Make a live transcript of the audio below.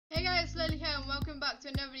guys, Lily here and welcome back to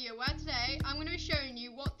another video where today I'm going to be showing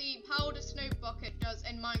you what the powder snow bucket does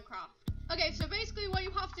in Minecraft. Okay, so basically what you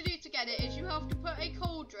have to do to get it is you have to put a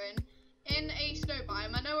cauldron in a snow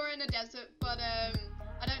biome. I know we're in a desert, but I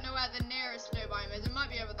don't know where the nearest snow biome is. It might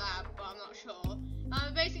be over there, but I'm not sure.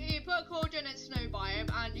 Basically you put a cauldron in a snow biome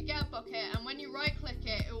and you get a bucket, and when you right click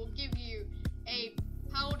it, it will give you a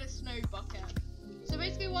powder snow bucket. So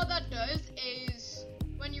basically what that does is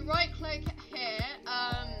when you right click here,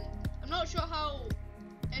 I'm not sure how,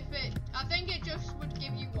 I think it just would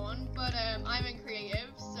give you one, but I'm in creative,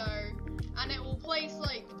 so, and it will place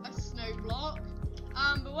like a snow block.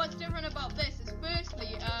 But what's different about this is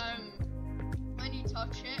firstly, when you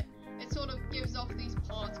touch it, it sort of gives off these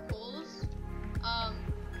particles,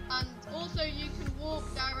 and also you can walk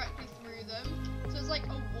directly through them, so it's like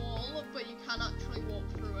a wall, but you can actually walk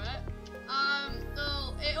through it.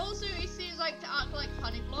 Well, it also seems like to act like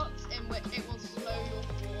honey blocks, in which it will slow your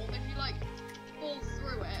fall. If you like fall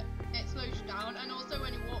through it, it slows you down, and also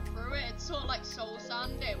when you walk through it, it's sort of like soul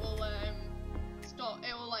sand. It will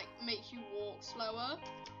it will like make you walk slower.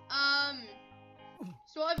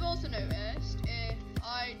 So what I've also noticed, if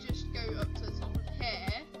I just go up to the top of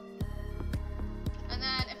here, and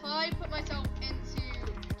then if I put myself into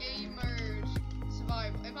game mode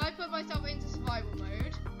survival, if I put myself into survival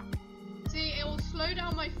mode, see, it will slow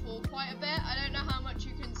down my fall quite a bit. I don't know how much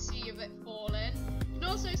you can see of it falling. You can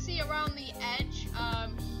also see around the edge,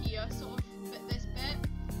 here, sort of this bit.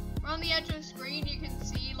 Around the edge of the screen, you can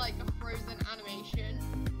see like a frozen animation.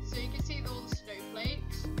 So you can see all the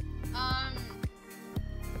snowflakes.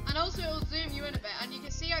 And also it will zoom you in a bit, and you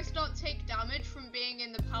can see I start to take damage from being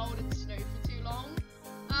in the powdered snow for too long.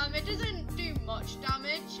 It doesn't do much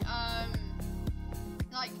damage,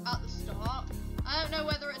 like at the start. I don't know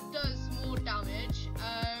whether it does more damage,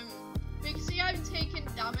 but you can see I've taken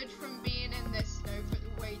damage from being in this snow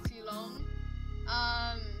for way too long.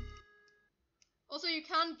 Also you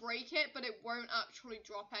can break it, but it won't actually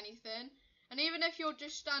drop anything. And even if you're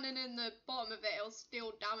just standing in the bottom of it, it'll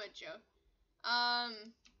still damage you.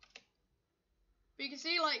 But you can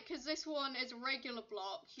see, like, because this one is a regular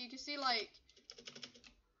block, you can see, like,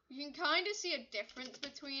 you can kind of see a difference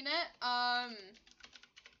between it.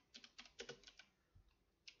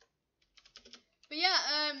 But yeah,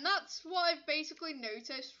 that's what I've basically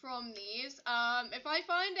noticed from these. If I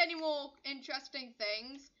find any more interesting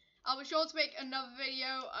things, I'll be sure to make another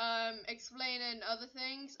video explaining other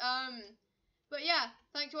things. But yeah,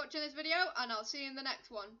 thanks for watching this video, and I'll see you in the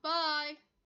next one. Bye!